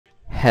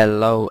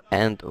Hello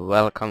and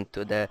welcome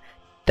to the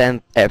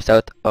 10th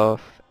episode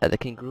of The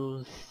King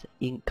Rules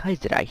in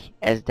Kaiserreich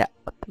as the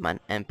Ottoman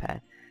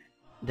Empire.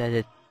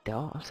 The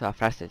also a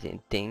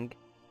frustrating thing.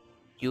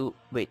 You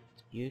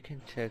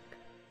can check.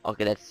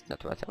 Okay, that's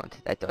not what I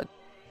wanted. I thought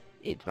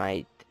it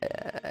might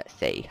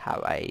say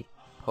how I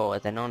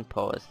pause and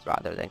unpause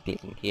rather than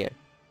clicking here.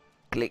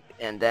 Click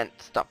and then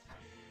stop.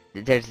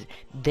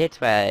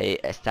 That's why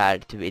I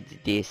started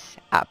with this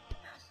app,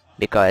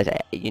 because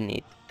you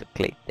need to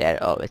click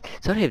there always.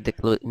 Sorry if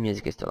the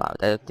music is too loud.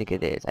 I don't think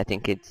it is. I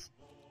think it's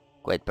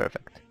quite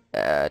perfect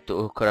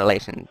to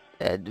correlation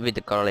with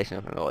the correlation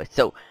of my voice.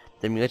 So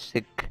the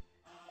music,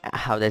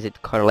 how does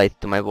it correlate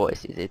to my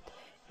voice?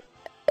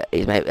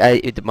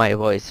 My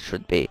voice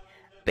should be a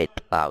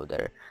bit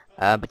louder.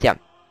 But yeah,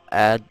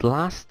 the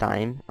last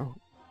time,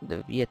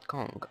 the Viet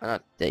Cong,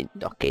 not the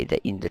okay,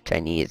 the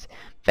Indo-Chinese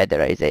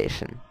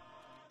Federation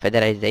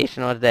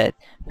or that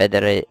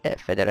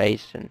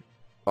Federation.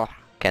 Oh,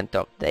 can't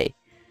talk today.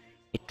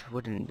 It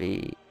wouldn't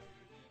be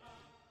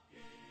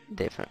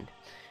different.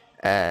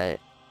 Uh,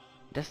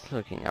 just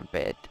looking a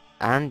bit.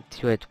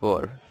 Aren't you at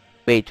war?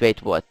 Wait,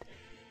 what?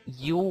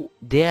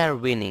 They are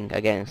winning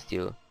against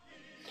you.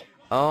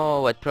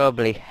 Oh, what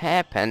probably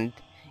happened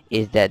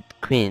is that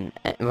Queen,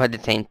 the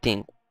same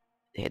thing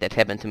that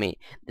happened to me.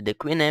 The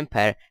Queen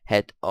Empire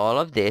had all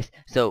of this,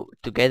 so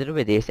together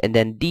with this, and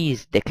then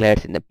these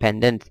declared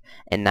independence,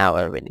 and now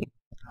are winning.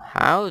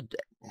 How d-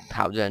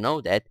 how do I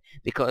know that?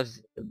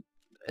 Because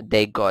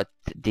they got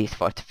these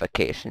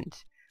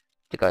fortifications.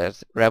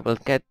 Because rebels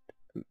get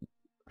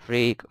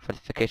free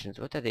fortifications.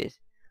 What are these?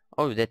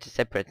 Oh, that's a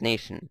separate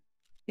nation.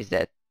 Is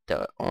that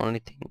the only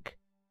thing?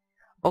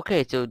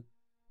 Okay, so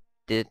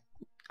the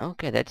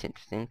okay, that's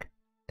interesting.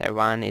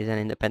 Taiwan is an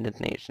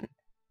independent nation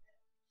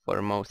for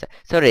most.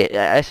 Sorry,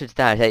 I should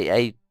start.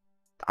 I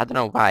don't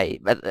know why,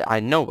 but I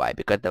know why,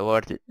 because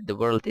the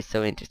world is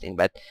so interesting.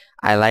 But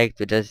I like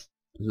to just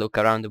look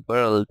around the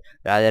world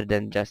rather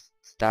than just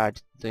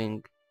start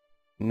doing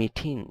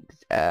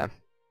meetings.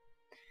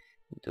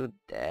 Do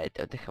that.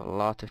 They have a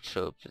lot of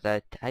troops.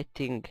 That I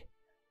think.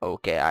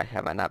 Okay, I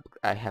have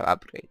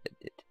upgraded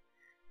it,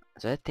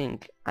 so I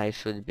think I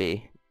should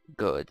be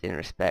good in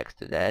respect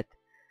to that.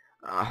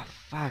 Oh,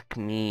 fuck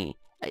me.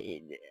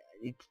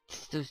 It's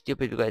so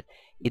stupid because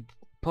it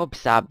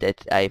pops up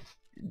that I've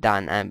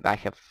done and I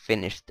have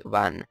finished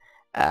one.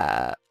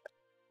 Uh,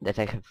 that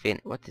I have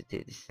what is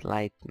this?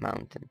 Light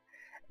Mountain.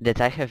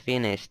 That I have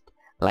finished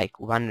like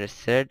one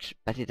research,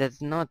 but it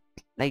does not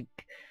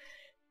like.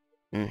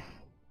 Mm,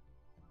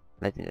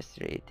 let me just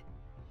read.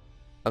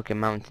 Okay,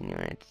 mountain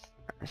units.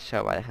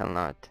 Sure, why the hell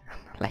not?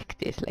 Like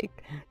this, like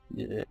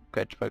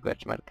question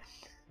mark.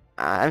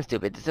 I'm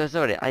stupid. So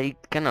sorry. I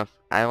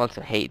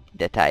also hate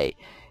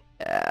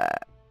uh,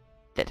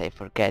 that I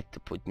forget to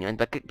put new,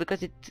 but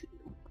because it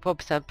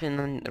pops up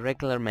in a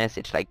regular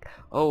message like,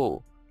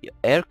 oh, your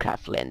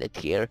aircraft landed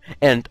here,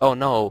 and oh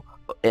no,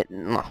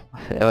 no,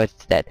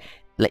 what's that?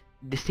 Like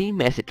the same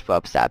message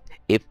pops up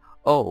if,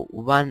 oh,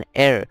 one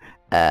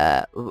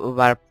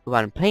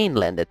plane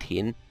landed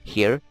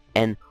here,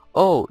 and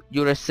oh,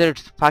 you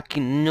researched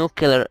fucking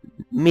nuclear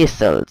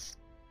missiles.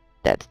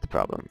 That's the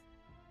problem.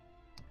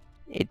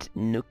 It's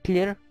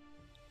nuclear,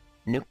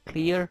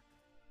 nuclear.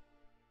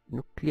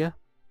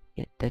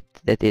 Yeah,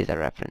 that is a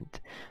reference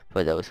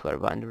for those who are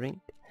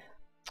wondering.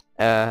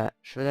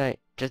 Should I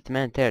just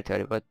demand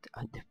territory? But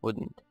I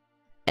wouldn't.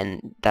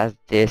 And does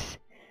this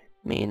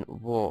mean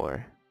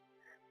war?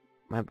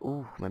 My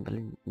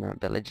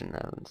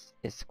belligerence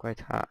is quite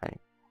high.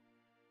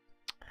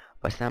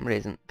 For some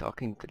reason,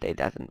 talking today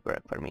doesn't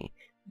work for me.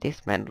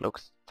 This man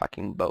looks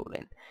fucking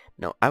bowling.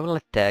 No, I will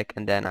attack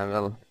and then I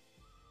will.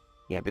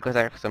 Yeah, because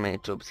I have so many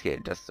troops here,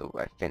 just so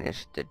I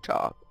finish the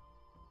job.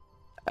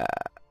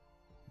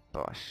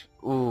 Bosh.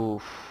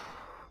 Oof.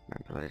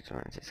 My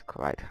belligerence is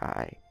quite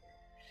high.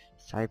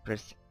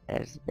 Cyprus,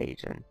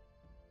 Azerbaijan.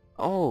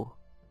 Oh!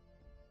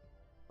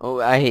 Oh,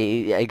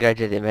 I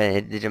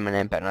graduated the German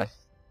Empire, not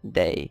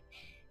they.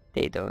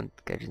 They don't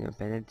graduate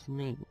independence in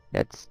me.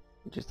 That's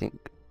interesting.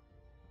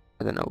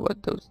 I don't know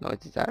what those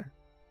noises are.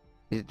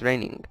 Is it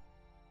raining?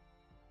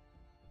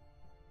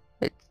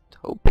 Let's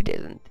hope it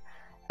isn't.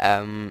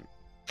 Um,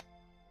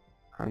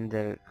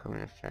 under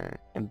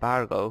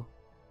embargo.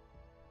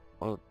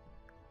 Oh,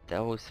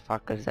 those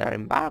fuckers are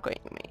embargoing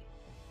me.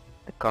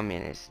 The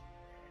communists.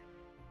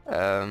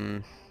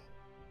 Um,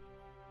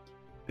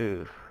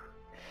 oof.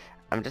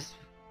 I'm just,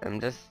 I'm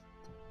just,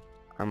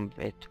 I'm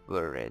a bit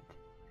worried.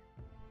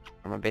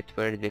 I'm a bit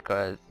worried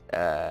because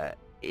I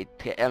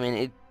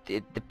mean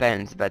it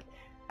depends, but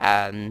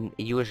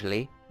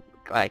usually,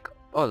 like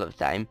all of the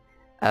time,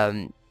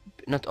 um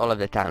not all of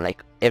the time,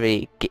 like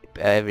every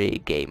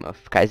game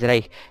of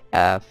Kaiserreich,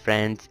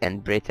 France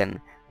and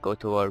Britain go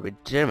to war with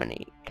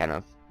Germany, kind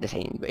of the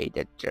same way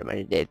that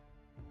Germany did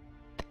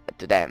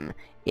to them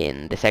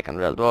in the Second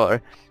World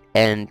War,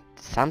 and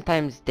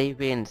sometimes they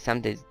win,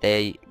 sometimes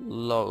they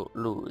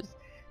lose.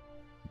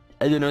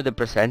 I don't know the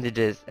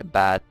percentages,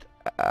 but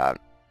uh,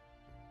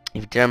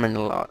 if Germany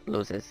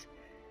loses,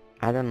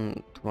 I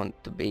don't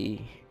want to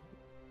be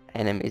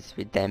enemies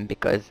with them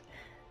because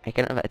I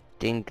kind of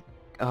think.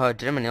 Oh,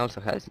 Germany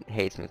also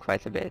hates me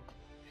quite a bit.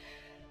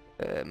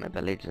 My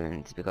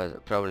belligerents,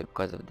 probably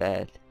because of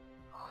that.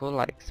 Who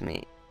likes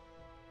me?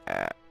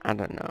 I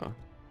don't know.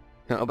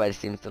 Nobody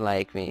seems to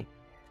like me.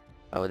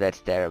 Oh, that's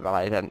terrible.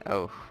 I don't.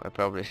 Oh, I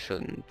probably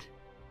shouldn't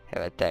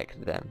have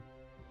attacked them.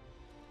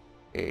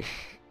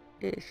 Ish,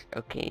 ish.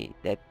 Okay,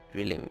 that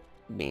really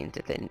means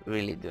that I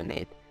really do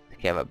need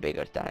to have a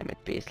bigger time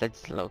at peace.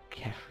 Let's look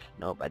carefully.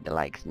 Nobody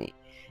likes me.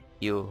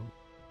 You.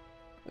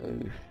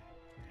 Uh,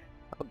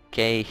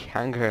 okay,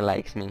 hunger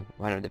likes me.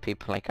 One of the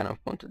people I kind of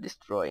want to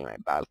destroy my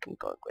Balkan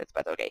conquest.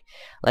 But okay,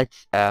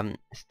 let's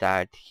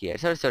start here.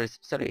 Sorry.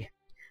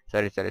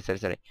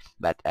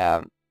 But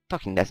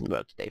talking doesn't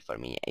work today for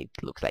me. It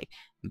looks like.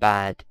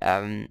 But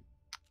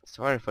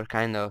sorry for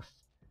kind of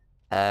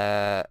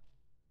uh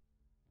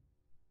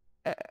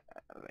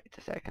wait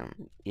a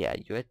second. Yeah,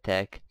 you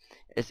attack.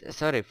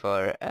 Sorry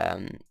for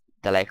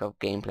the lack of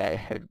gameplay. I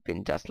have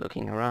been just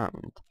looking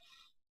around,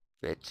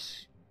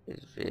 which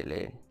is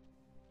really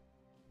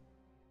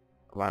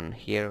one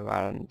here,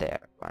 one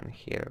there, one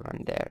here,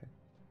 one there.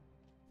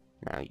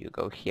 Now you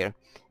go here.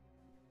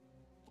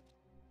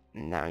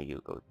 Now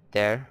you go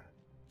there,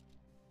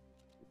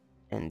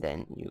 and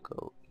then you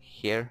go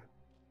here.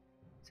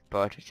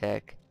 Support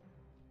attack.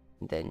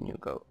 And then you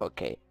go.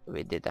 Okay,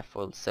 we did a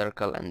full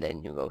circle, and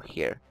then you go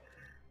here.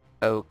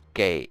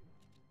 Okay,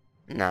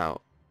 now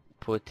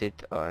put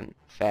it on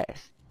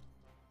fast.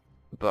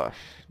 Bosh,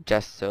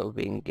 just so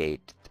we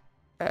engaged.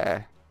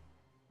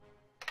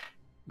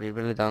 We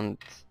really don't.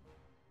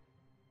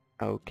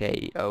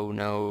 Okay, oh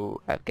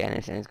no,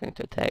 Afghanistan is going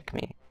to attack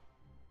me.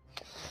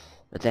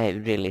 But I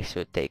really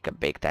should take a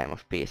big time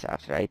of peace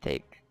after I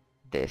take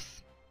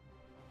this.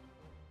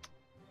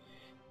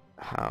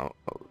 How?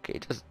 Okay,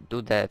 just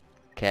do that,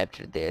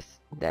 capture this,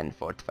 then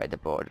fortify the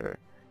border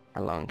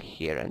along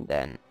here, and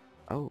then...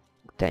 Oh,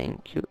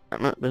 thank you.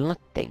 Well, not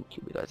thank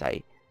you, because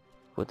I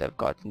would have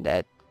gotten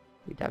that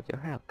without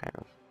your help, kind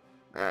of.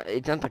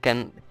 It's not like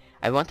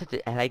I wanted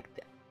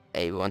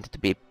to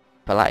be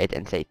polite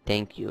and say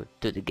thank you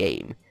to the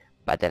game,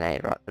 but then I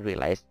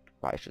realized,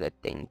 why should I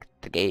thank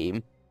the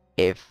game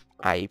if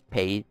I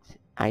paid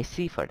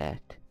IC for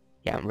that?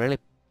 Yeah, I'm really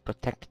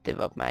protective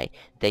of my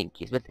thank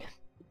yous, but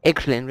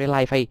actually in real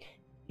life I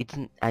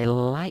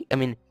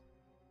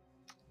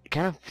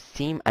kind of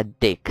seem a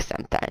dick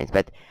sometimes,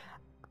 but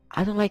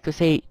I don't like to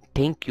say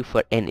thank you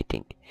for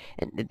anything,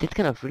 and this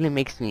kind of really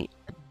makes me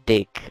a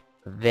dick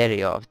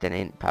very often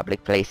in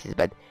public places.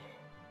 But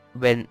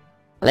when,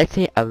 let's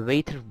say, a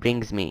waiter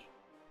brings me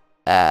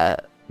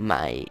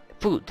my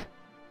food,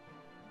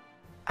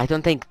 I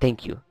don't think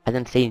thank you. I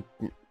don't say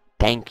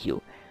thank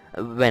you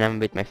when I'm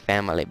with my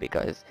family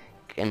because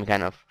I'm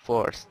kind of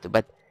forced to,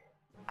 but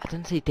I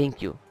don't say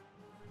thank you.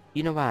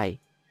 You know why?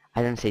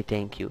 I don't say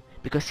thank you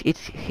because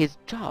it's his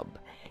job,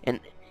 and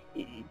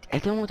I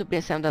don't want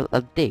to sound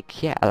a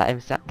dick. Yeah, I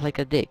sound like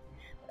a dick.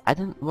 I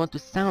don't want to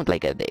sound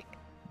like a dick.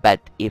 But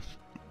if,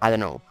 I don't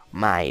know,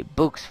 my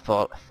books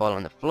fall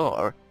on the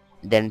floor,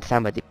 then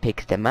somebody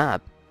picks them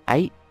up,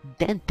 I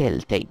then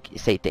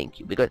say thank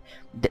you because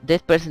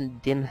that person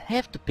didn't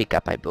have to pick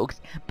up my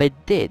books, but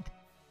did.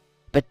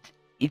 But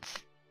it's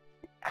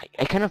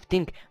I kind of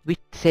think we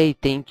say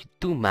thank you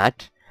too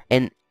much,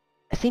 and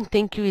I think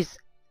thank you is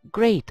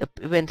great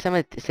when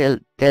someone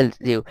tells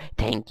you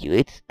thank you.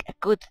 It's a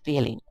good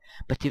feeling.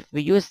 But if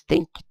we use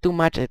thank you too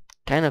much, I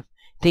kind of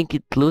think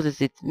it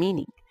loses its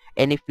meaning.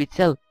 And if we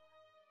tell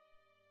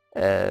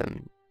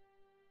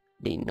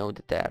they know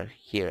that they are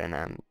here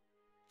and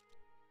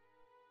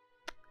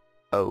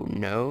oh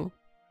no,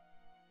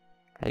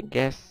 I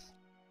guess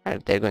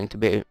they're going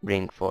to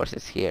bring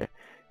forces here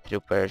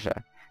through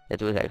Persia.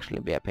 That would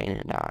actually be a pain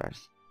in the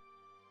arse.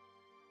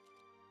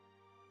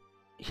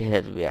 Yeah,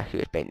 that would be a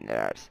huge pain in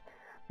the arse.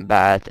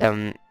 But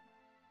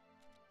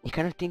you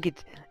kind of think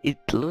it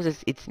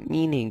loses its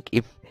meaning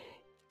if,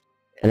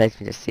 let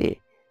me just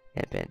see,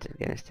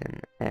 Afghanistan,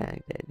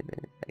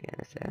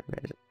 Afghanistan,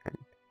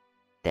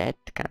 that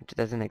country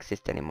doesn't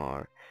exist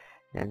anymore.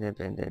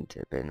 Independent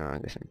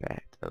aggression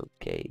pact.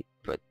 Okay,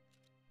 but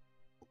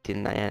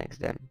didn't I annex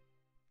them?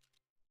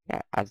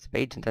 Yeah,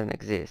 Azerbaijan doesn't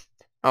exist.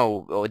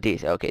 Oh,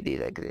 these. Okay, these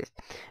exist.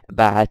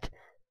 But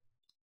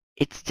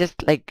it's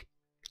just like,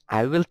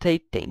 I will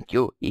say thank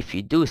you if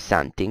you do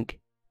something,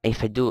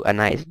 if you do a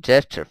nice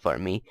gesture for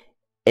me,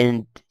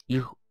 and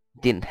you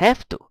didn't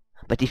have to.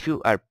 But if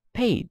you are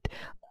paid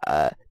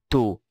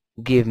to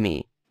give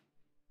me,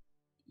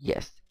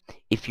 yes,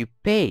 if you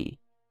pay,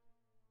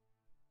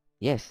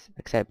 yes,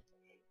 accept.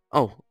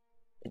 Oh,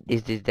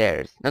 is this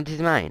theirs? No, this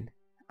is mine.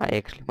 I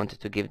actually wanted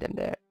to give them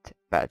that,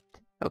 but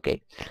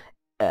okay.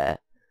 Uh,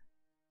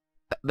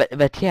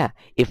 but yeah,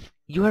 if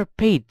you are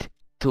paid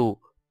to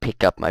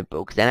pick up my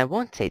books, then I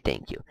won't say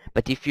thank you.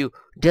 But if you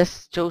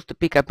just chose to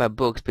pick up my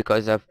books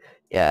because of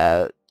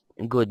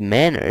good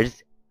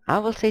manners, I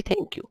will say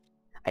thank you.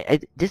 I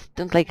just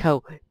don't like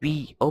how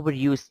we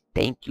overuse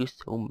thank you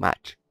so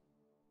much.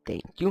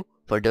 Thank you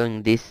for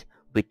doing this,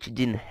 which you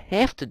didn't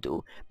have to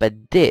do,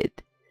 but did.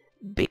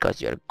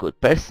 because you're a good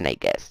person, I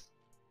guess,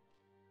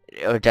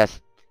 or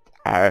just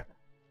are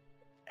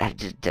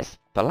just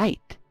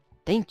polite.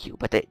 Thank you,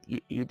 but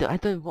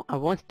I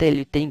won't tell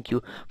you thank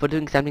you for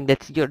doing something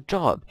that's your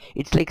job.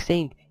 It's like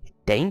saying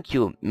thank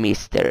you,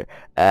 Mister.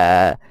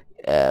 Uh,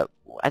 uh,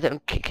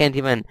 can't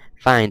even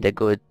find a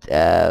good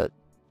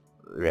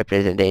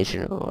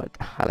representation of what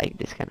I like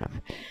this kind of.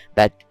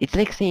 But it's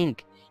like saying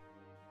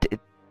t-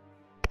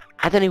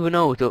 I don't even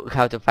know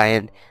how to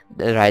find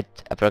the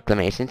right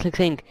proclamation. It's like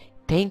saying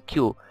thank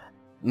you,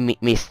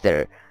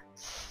 Mister.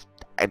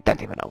 I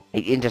don't even know.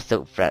 I'm just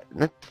so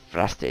not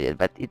frustrated,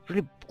 but it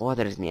really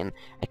bothers me, and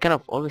I kind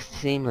of always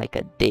seem like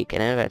a dick.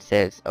 And everyone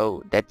says,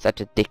 "Oh, that's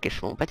such a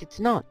dickish move," but it's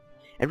not.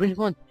 I really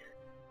want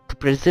to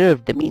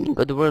preserve the meaning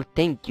of the word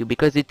 "thank you"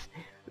 because it's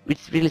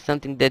really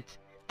something that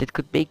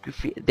could make you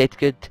feel, that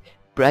could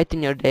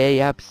brighten your day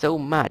up so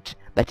much.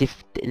 But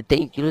if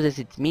thank you loses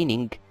its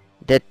meaning,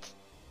 that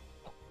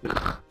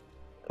ugh,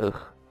 ugh,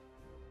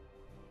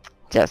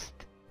 just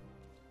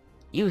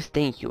use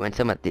thank you when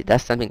somebody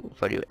does something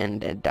for you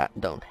and they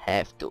don't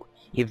have to.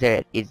 If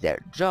that is their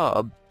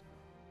job,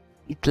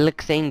 it's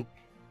like saying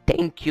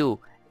thank you,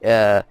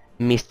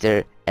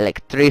 Mr.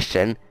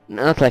 Electrician.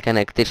 Not like an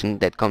electrician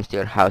that comes to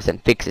your house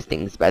and fixes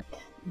things, but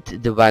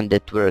the one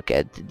that work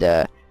at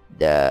the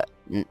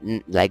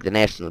like the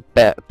national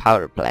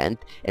power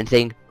plant, and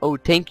saying, "Oh,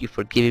 thank you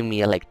for giving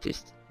me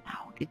electricity."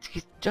 No, it's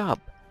his job.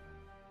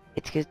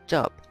 It's his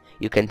job.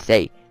 You can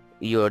say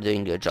you're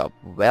doing your job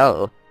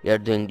well. You're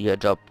doing your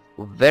job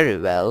very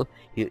well.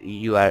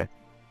 You are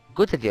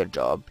good at your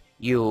job.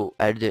 You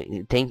are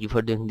doing. Thank you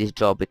for doing this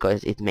job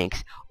because it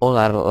makes all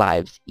our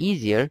lives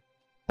easier.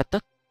 But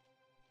not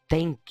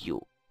thank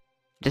you.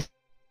 Just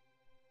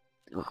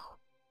ugh,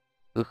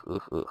 ugh,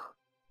 ugh, ugh.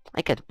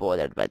 I get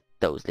bothered by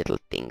those little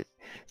things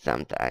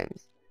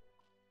sometimes.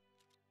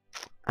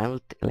 I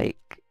would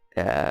like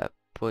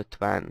put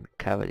one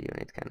cavalry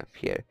unit kind of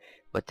here.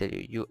 But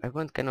I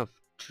want kind of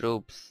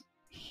troops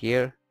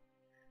here,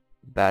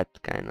 but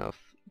kind of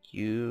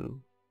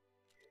you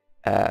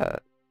uh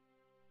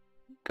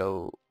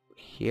go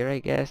here, I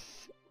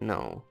guess.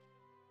 No.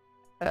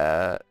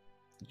 Uh,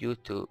 you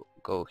two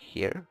go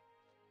here.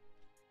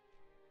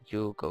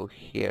 You go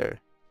here,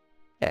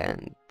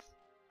 and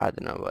I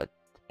don't know what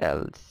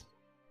else.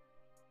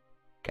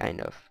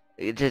 Kind of.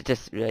 It's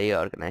just really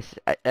organized.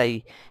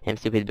 I am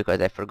stupid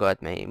because I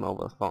forgot my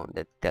mobile phone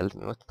that tells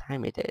me what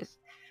time it is.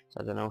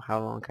 So I don't know how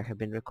long I have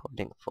been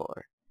recording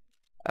for.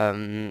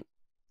 Um,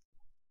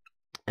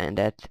 and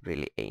that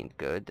really ain't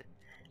good.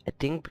 I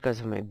think because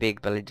of my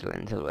big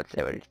belligerence or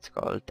whatever it's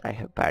called, I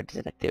have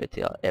partisan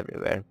activity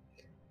everywhere.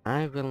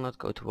 I will not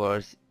go to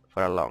wars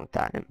for a long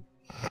time.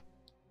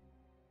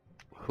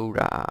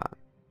 Hoorah!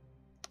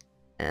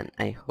 And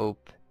I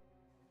hope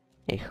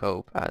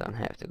I don't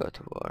have to go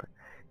to war.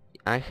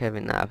 I have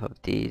enough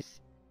of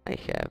these. I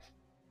have...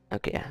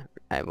 Okay,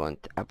 I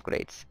want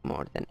upgrades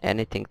more than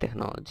anything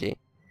technology.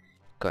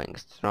 Going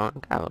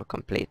strong, I will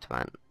complete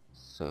one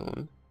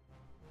soon.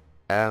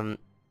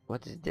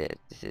 What is this?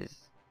 This is...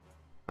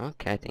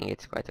 Okay, I think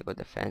it's quite a good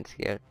defense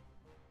here.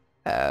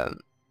 Um,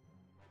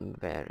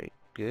 very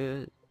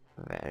good,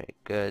 very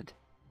good.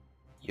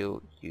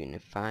 You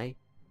unify.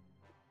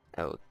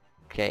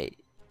 Okay,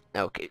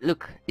 okay.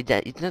 Look,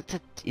 it's not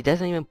that it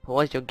doesn't even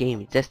pause your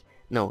game. It just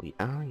no. You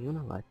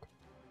know what?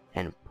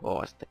 And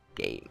pause the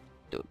game.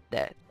 Do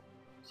that,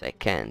 so I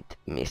can't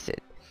miss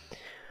it.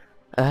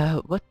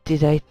 What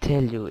did I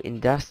tell you?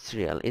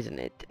 Industrial, isn't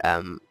it?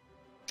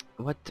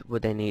 What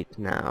would I need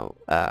now?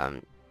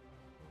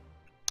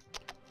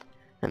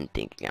 I'm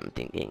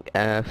thinking.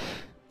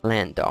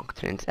 Land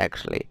doctrines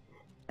actually.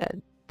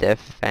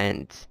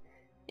 Defense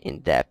in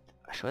depth.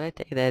 Should I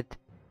take that?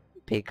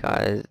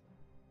 Because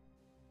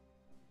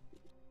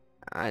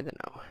I don't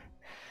know.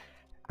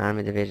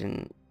 Army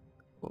division.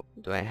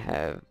 Do I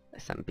have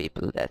some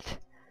people that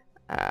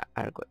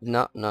are good?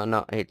 No, no,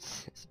 no.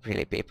 It's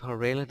really people who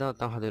really don't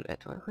know how to do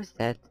that. Who's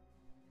that?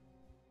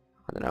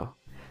 I don't know.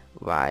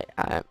 Why?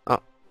 Oh,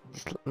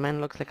 this man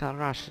looks like a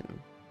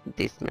Russian.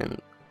 This man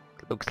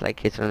looks like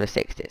he's from the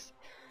 60s.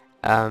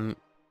 I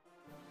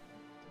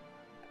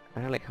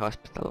like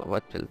hospital.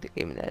 What will they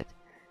give me that?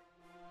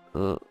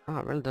 Oh,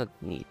 I really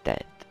don't need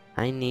that.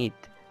 I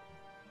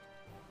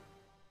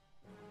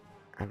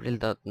really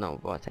don't know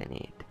what I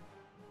need.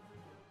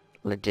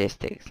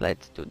 Logistics.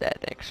 Let's do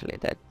that. Actually,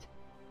 that's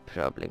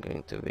probably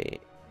going to be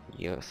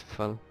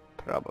useful.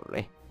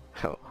 Probably.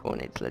 Who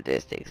needs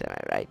logistics? Am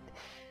I right?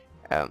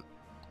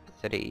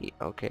 3.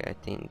 Okay, I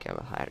think I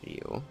will hire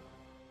you.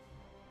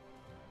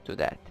 Do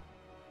that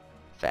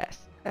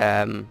fast.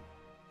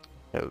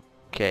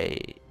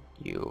 Okay,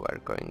 you are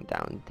going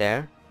down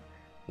there.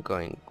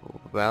 Going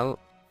well.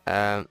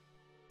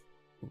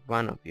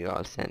 One of you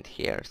I'll send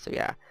here. So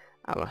yeah,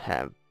 I will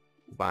have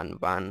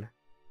 1.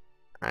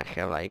 I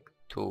have like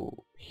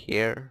 2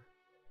 here.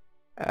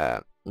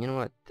 You know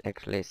what?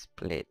 Actually,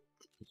 split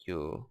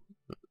you,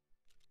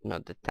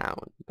 not the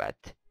town,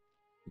 but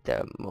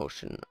the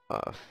motion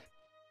of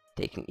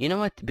taking. You know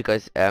what?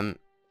 Because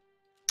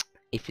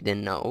if you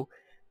didn't know,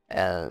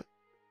 uh,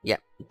 Yeah,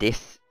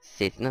 this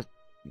city, not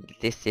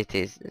this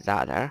city is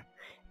Zadar,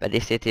 but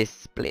this city is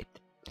split.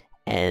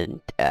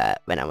 And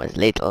when I was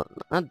little,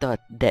 not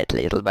that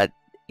little, but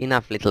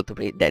enough little to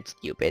be that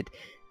stupid,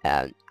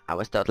 I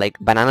was taught like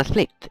banana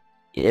split.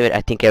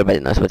 I think everybody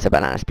knows what's a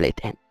banana split,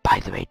 and by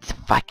the way, it's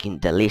fucking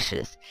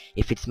delicious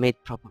if it's made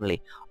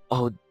properly.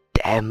 Oh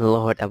damn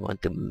lord, I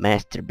want to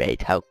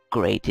masturbate how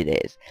great it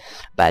is.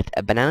 But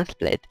a banana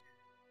split,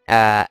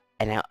 and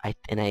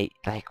I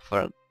like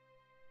for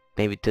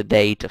maybe to the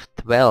age of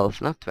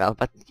 12, not 12,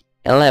 but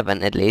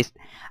 11 at least,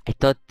 I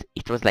thought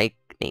it was like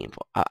named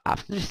for,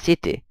 after the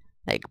city,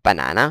 like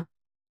banana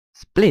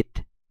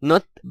split,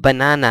 not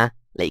banana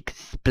like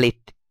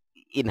split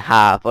in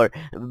half or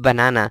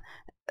banana,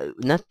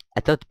 not,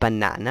 I thought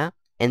banana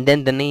and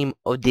then the name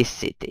of this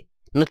city,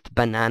 not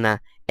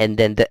banana and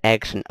then the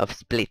action of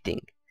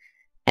splitting.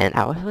 And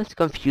I was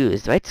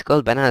confused. Why it's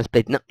called banana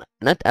split? No,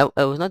 not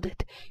I was not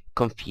that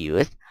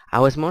confused. I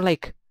was more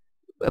like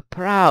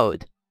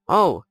proud.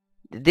 Oh,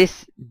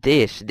 this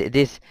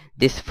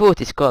this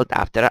food is called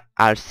after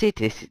our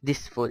city.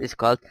 This food is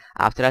called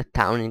after a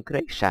town in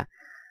Croatia.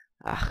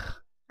 Ugh,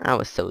 I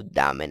was so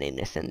dumb and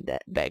innocent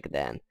back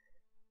then.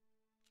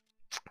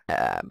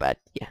 But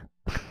yeah,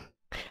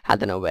 I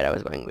don't know where I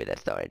was going with that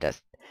story.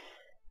 Just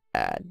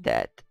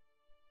that.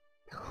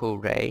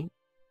 Hooray!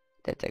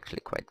 That's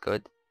actually quite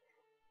good.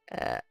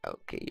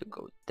 Okay, you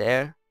go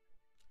there.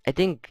 I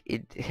think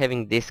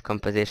having this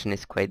composition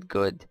is quite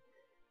good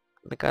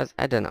because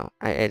I don't know.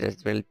 I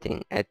just really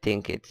think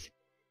it's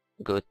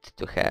good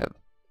to have,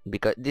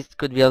 because this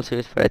could be also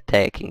used for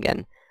attacking,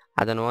 and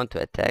I don't want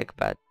to attack,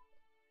 but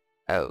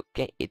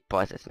okay, it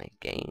pauses my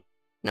game.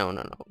 No,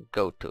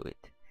 go to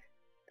it.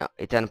 No,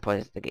 it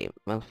unpauses the game.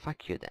 Well,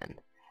 fuck you then.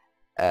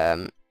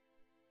 Um,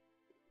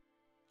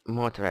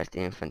 Motorized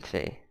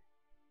infantry.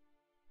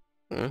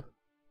 Hmm?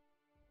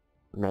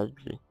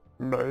 Maybe.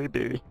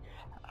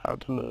 I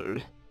don't know.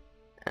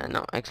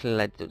 No, actually,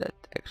 let's do that.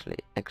 Actually,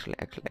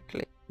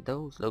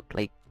 those look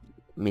like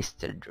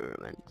Mr.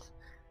 Germans.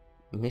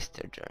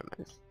 Mr.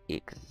 Germans,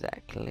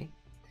 exactly.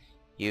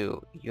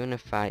 You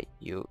unify.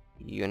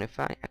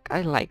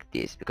 I like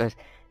this because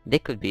they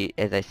could be,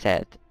 as I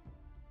said,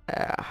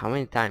 how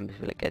many times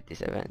will I get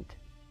this event?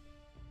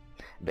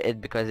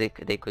 Because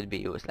they could be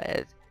used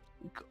as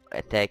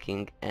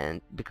attacking,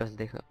 and because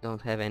they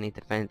don't have any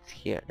defense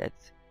here,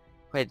 that's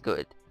quite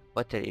good.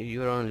 What are you?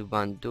 You're only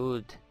one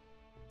dude.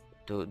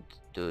 Dude.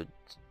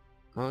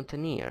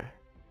 Mountaineer.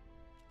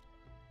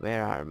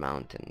 Where are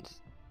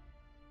mountains?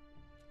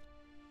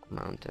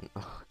 Mountain.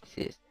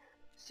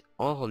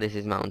 Oh, this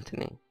is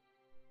mountainy.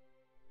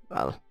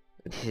 Well,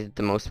 this is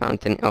the most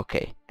mountain.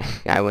 Okay,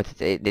 I want to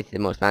say this is the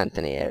most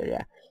mountainy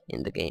area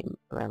in the game.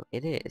 Well,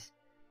 it is,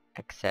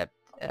 except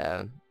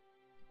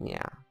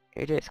yeah,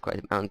 it is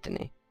quite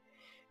mountainy.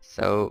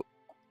 So,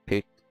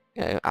 pick,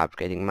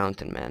 upgrading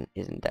mountain man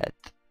isn't that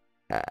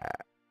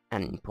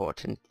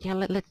unimportant. Yeah,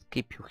 let's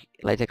keep you.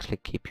 Let's actually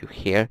keep you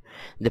here.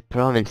 The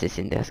provinces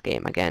in this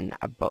game again,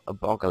 a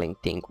boggling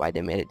thing why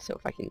they made it so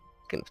fucking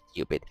kind of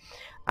stupid.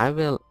 I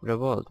will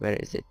revolt. Where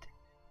is it?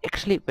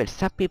 Actually, where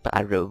some people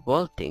are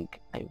revolting,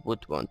 I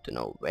would want to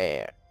know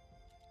where.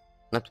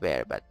 Not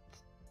where, but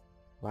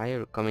why are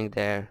you coming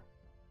there?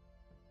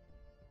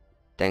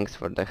 Thanks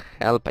for the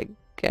help, I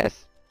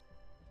guess.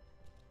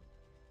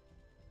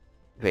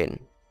 Win.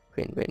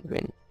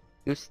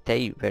 You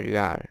stay where you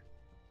are.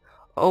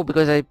 Oh,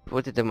 because I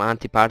put it on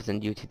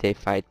anti-partisan duty, they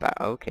fight back.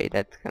 Okay,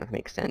 that kind of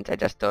makes sense. I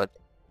just thought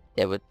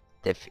they would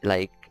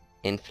like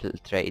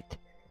infiltrate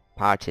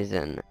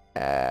partisan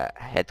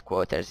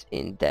headquarters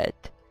in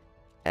that.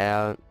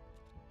 Uh,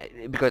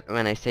 because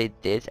when I say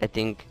this, I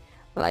think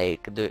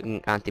like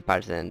doing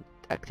anti-partisan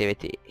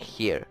activity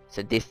here.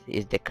 So this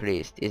is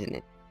decreased, isn't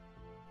it?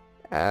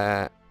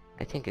 I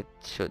think it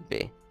should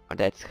be, or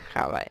that's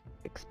how I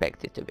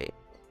expect it to be.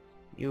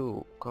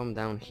 You come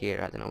down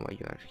here. I don't know why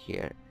you are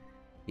here.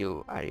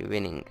 Are you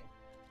winning?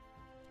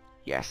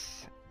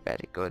 Yes,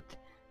 very good.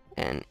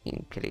 And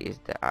increase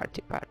the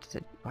artifact.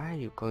 Why are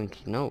you going?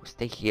 No,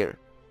 stay here.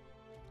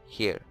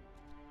 Here.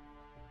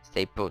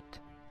 Stay put.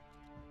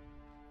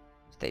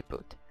 Stay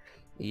put.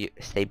 You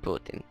stay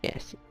put in.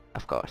 Yes,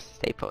 of course,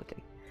 stay put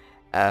in.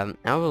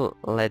 I will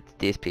let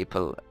these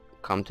people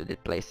come to the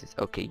places.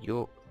 Okay,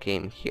 you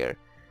came here.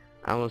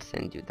 I will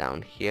send you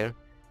down here.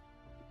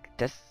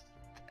 Just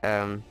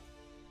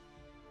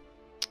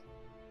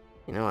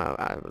you know,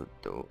 I will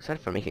do. Sorry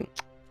for making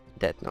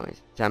that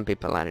noise. Some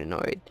people are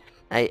annoyed.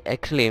 I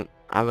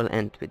will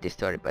end with this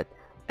story, but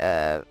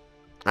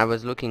I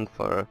was looking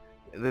for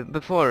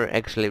before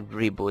actually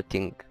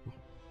rebooting.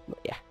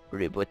 Yeah,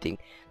 rebooting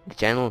the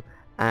channel.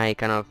 I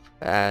kind of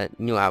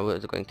knew I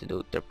was going to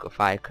do Tropico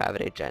 5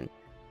 coverage, and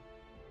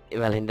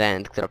well, in the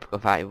end, Tropico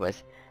 5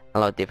 was a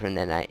lot different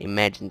than I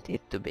imagined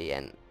it to be,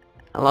 and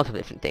a lot of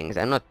different things.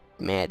 I'm not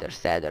mad or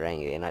sad or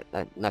angry,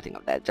 nothing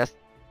of that. Just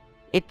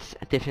it's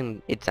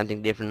different. It's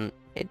something different.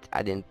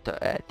 I didn't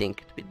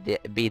think it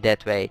would be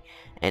that way,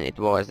 and it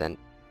was, and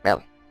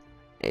well,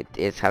 it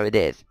is how it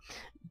is.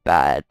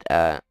 But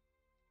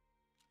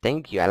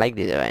thank you. I like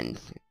these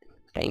events.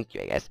 thank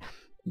you, I guess.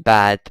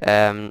 But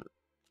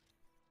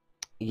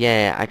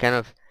yeah, I kind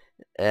of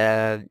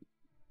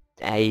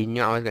I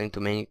knew I was going to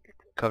make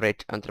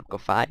coverage on Tropico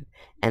 5,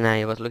 and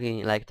I was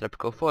looking like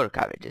Tropico 4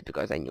 coverages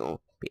because I knew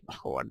people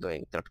who were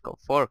doing Tropico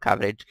 4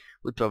 coverage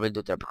would probably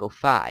do Tropico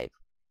 5.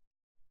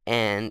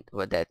 And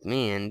what that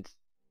means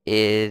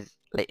is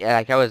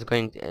like I was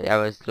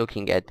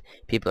looking at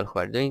people who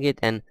are doing it,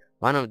 and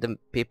one of the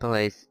people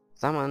is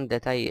someone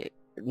that I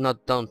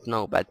not don't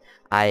know, but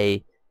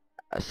I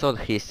saw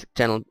his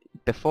channel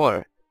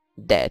before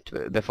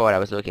before I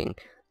was looking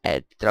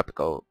at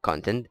tropical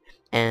content,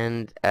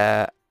 and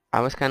I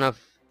was kind of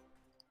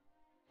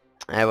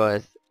I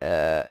was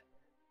uh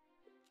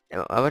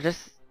I was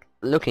just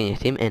looking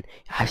at him, and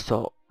I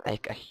saw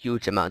like a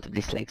huge amount of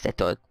dislikes. I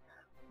thought,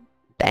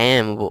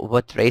 damn,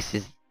 what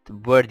racist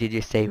word did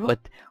you say? What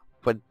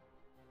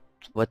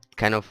what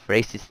kind of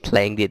racist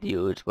slang did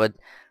you use? What,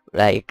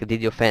 like,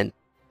 did you offend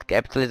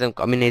capitalism,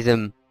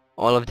 communism,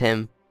 all of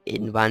them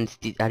in once?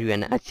 Are you a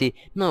Nazi?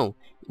 No,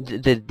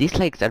 the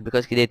dislikes are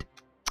because he did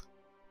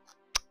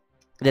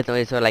that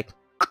noise, or like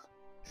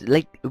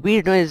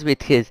weird noise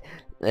with his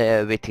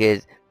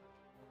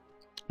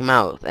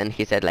mouth, and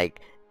he said like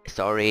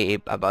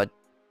sorry about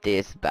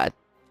this, but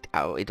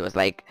oh, it was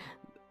like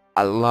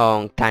a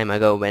long time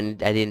ago when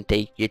I didn't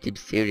take YouTube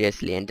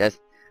seriously and just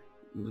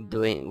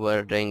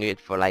were doing it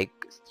for like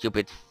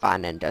stupid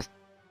fun and just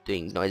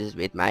doing noises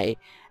with my,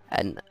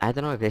 and I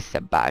don't know if this is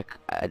a bug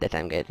that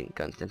I'm getting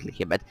constantly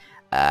here, but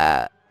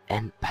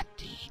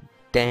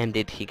damn,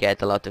 did he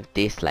get a lot of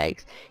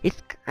dislikes.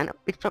 It's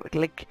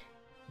probably like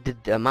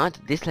the amount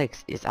of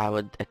dislikes is I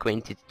would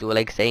acquaint it to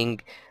like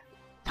saying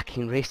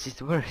fucking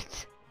racist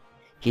words.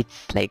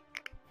 It's like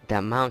the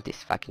amount is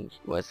fucking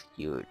was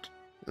huge.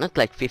 Not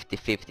like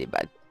 50-50,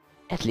 but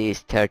at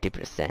least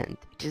 30%,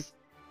 which is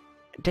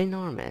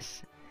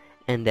ginormous.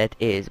 And that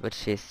is what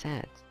she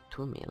said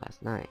to me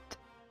last night.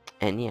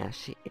 And yeah,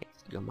 she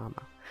is your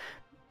mama.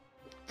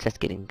 Just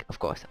kidding, of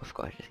course,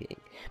 just kidding.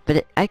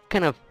 But I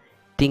kind of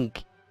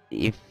think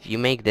if you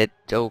make that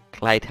joke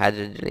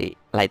lightheartedly,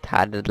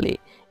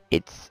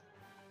 it's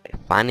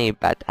funny.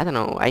 But I don't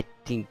know. I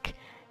think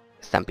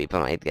some people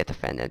might get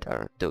offended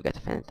or do get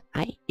offended.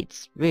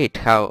 It's weird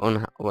how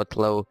on what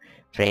low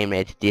frame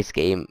rate this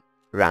game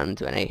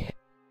runs when I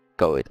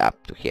go it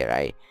up to here.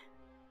 I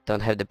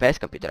don't have the best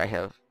computer. I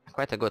have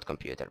quite a good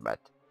computer, but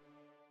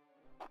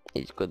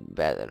it could be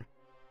better.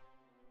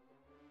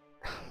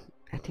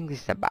 I think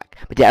this is a bug.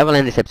 But yeah, I will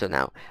end this episode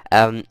now.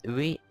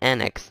 We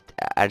annexed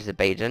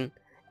Azerbaijan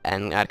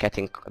and are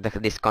getting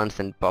this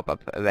constant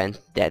pop-up event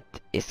that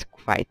is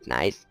quite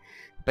nice.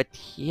 But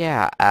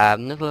yeah,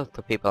 not a lot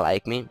of people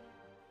like me.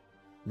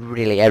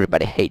 Really,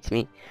 everybody hates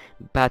me.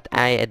 But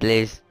I at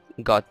least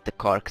got the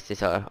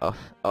Caucasus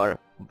or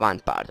one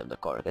part of the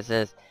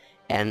Caucasus.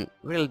 And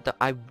really,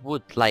 I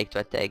would like to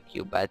attack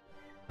you, but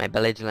my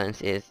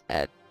belligerence is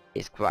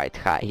quite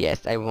high.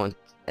 Yes, I won't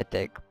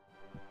attack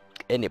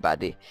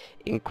anybody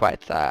in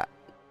quite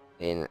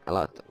in a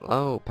lot.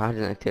 Oh,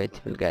 partisan activity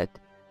will get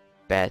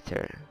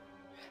better.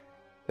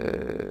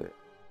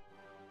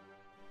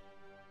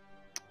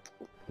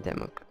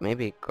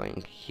 Maybe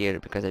going here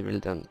because I really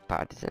don't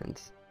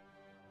partisans.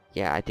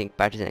 Yeah, I think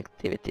partisan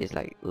activity is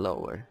like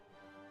lower.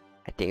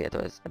 I think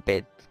that was a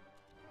bit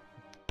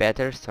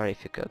better. Sorry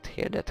if you could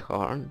hear that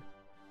horn.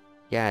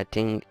 Yeah, I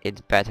think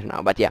it's better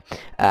now. But yeah,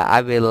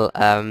 I will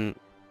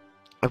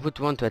I would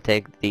want to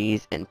attack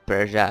these in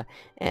Persia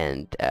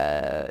and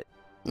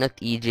not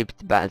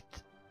Egypt, but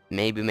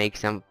maybe make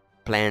some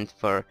plans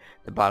for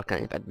the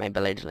Balkans, but my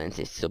belligerence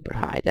is super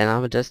high. Then I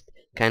will just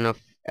kind of,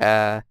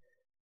 as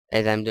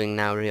I'm doing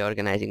now,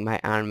 reorganizing my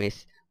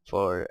armies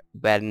for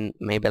when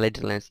my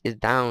belligerence is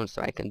down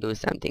so I can do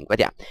something. But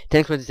yeah,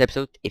 thanks for this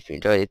episode. If you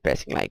enjoyed it,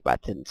 pressing like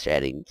button,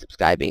 sharing,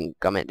 subscribing,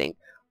 commenting,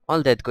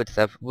 all that good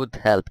stuff would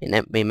help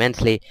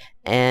immensely.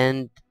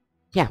 And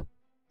yeah,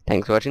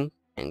 thanks for watching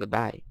and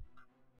goodbye.